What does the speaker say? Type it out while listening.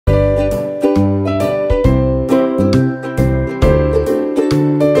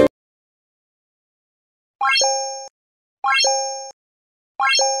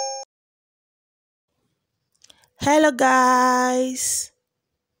Hello guys,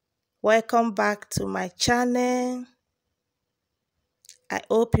 welcome back to my channel. I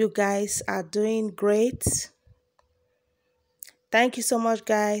hope you guys are doing great. Thank you so much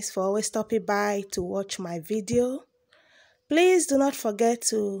guys for always stopping by to watch my video. Please do not forget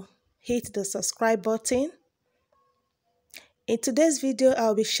to hit the subscribe button. In today's video,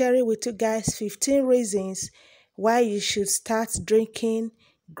 I'll be sharing with you guys 15 reasons why you should start drinking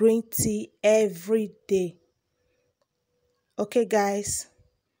green tea every day. Okay guys,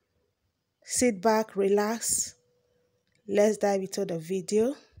 sit back, relax. Let's dive into the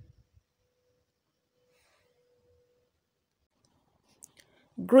video.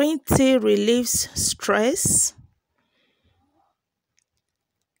 Green tea relieves stress.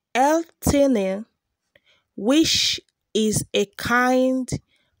 L-theanine, which is a kind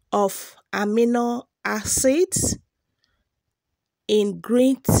of amino acids in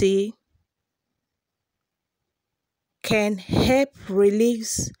green tea, can help relieve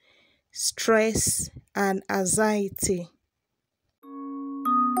stress and anxiety.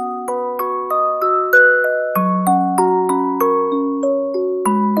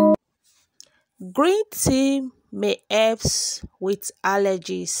 Green tea may help with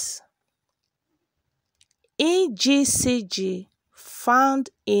allergies. EGCG found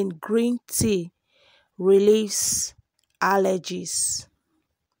in green tea relieves allergies.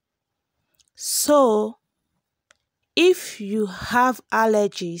 So, if you have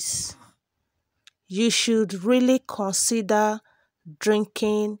allergies, you should really consider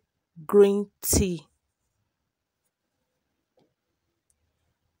drinking green tea.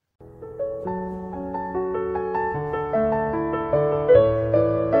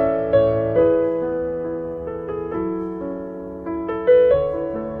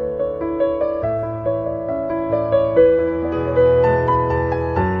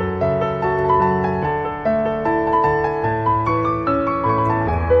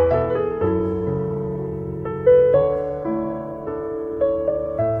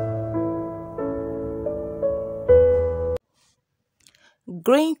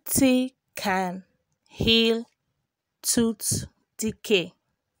 Green tea can heal tooth decay.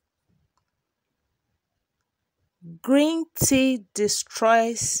 Green tea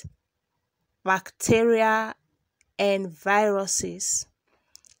destroys bacteria and viruses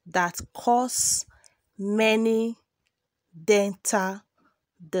that cause many dental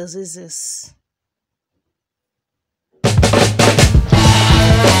diseases.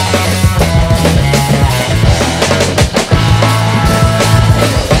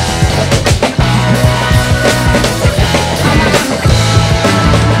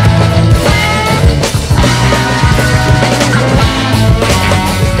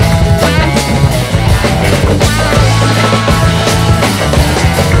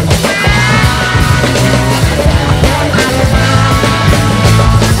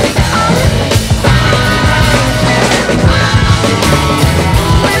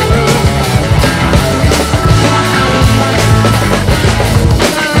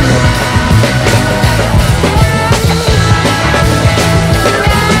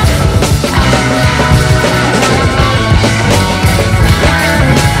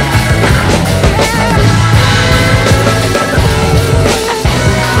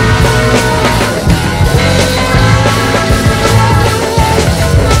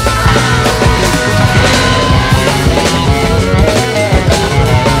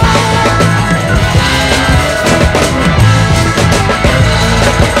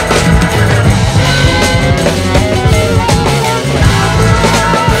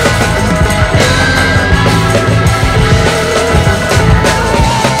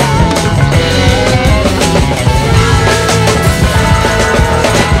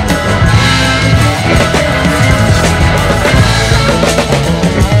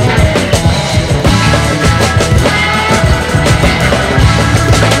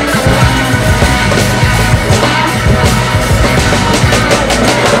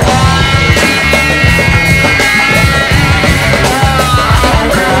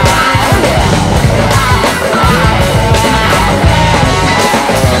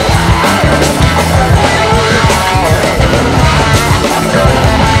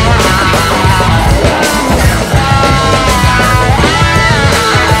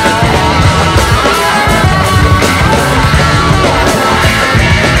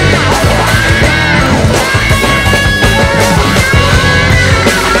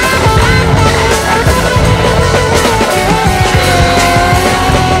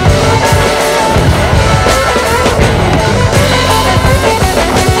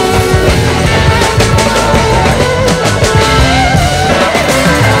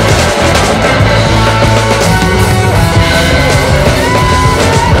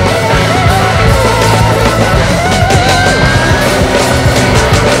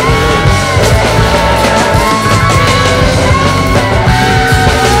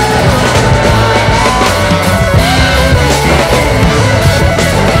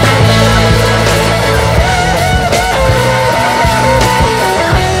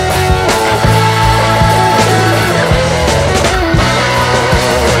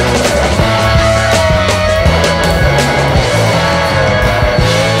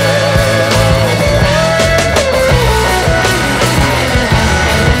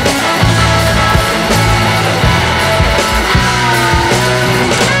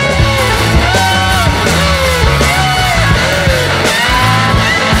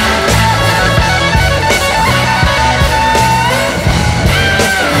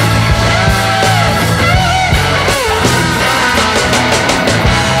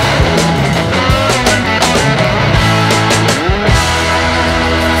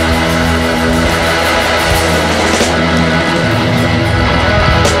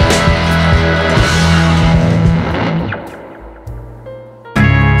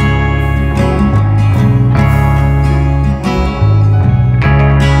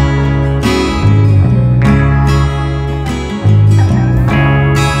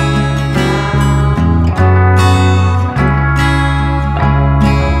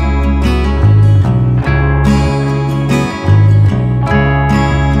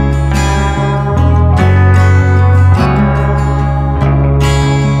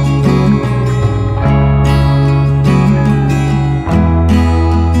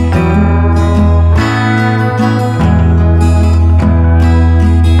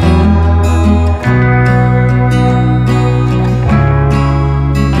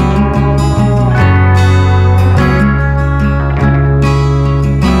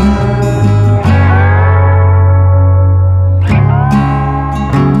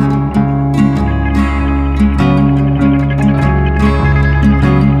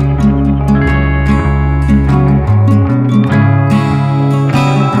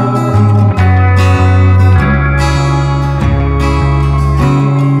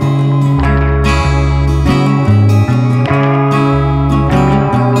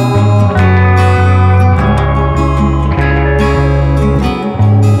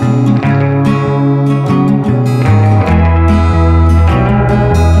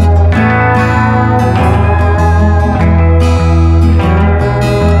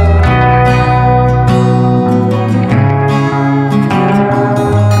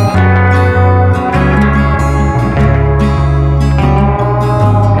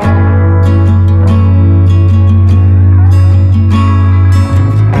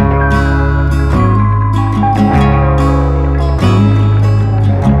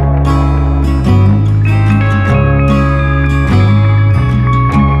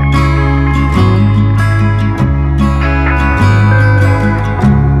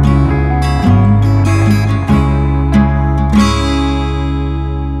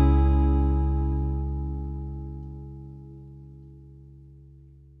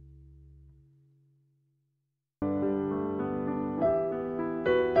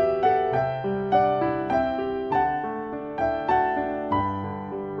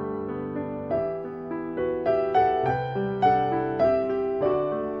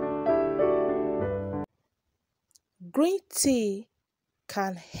 Green tea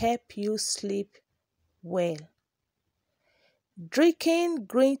can help you sleep well. Drinking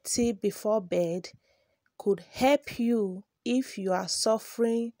green tea before bed could help you if you are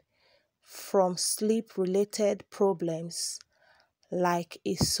suffering from sleep-related problems like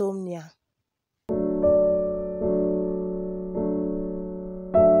insomnia.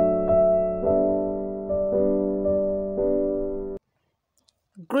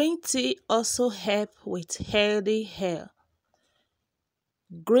 Green tea also helps with healthy hair.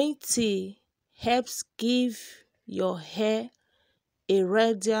 Green tea helps give your hair a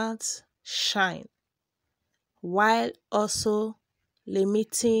radiant shine while also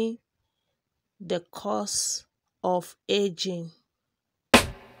limiting the cause of aging.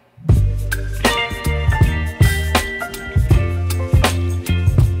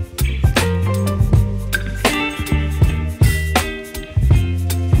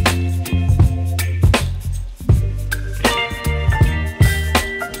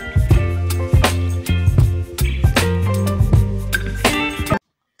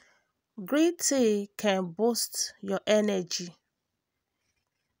 Green tea can boost your energy.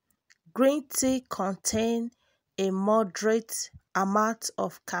 Green tea contains a moderate amount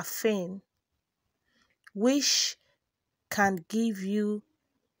of caffeine, which can give you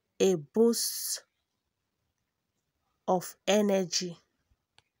a boost of energy.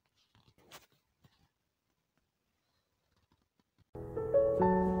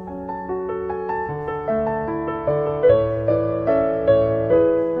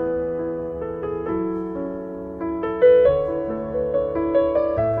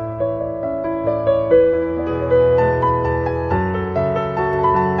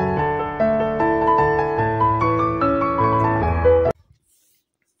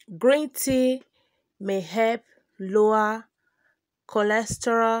 Green tea may help lower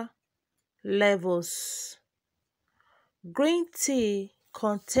cholesterol levels. Green tea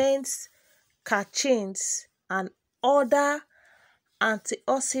contains catechins and other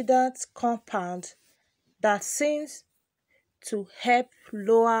antioxidant compounds that seems to help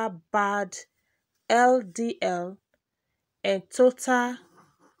lower bad LDL and total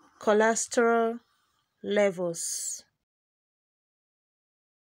cholesterol levels.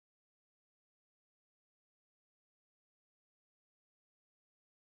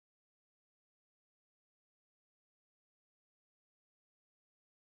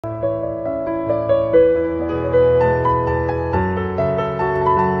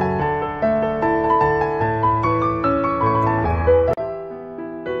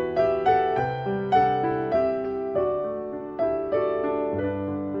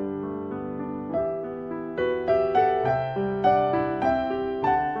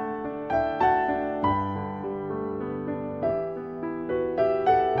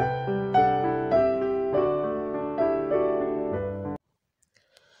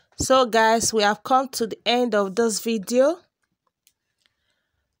 So guys, we have come to the end of this video.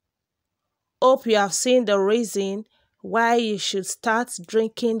 Hope you have seen the reason why you should start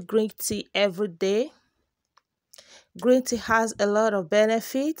drinking green tea every day. Green tea has a lot of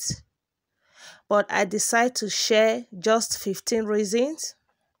benefits, but I decided to share just 15 reasons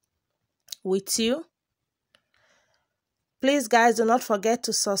with you. Please guys, do not forget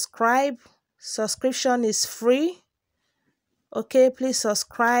to subscribe. Subscription is free. Okay, please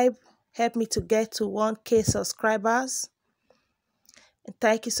subscribe. Help me to get to 1K subscribers. And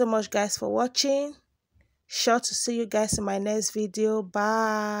thank you so much guys for watching. Sure to see you guys in my next video.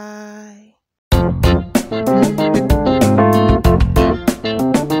 Bye.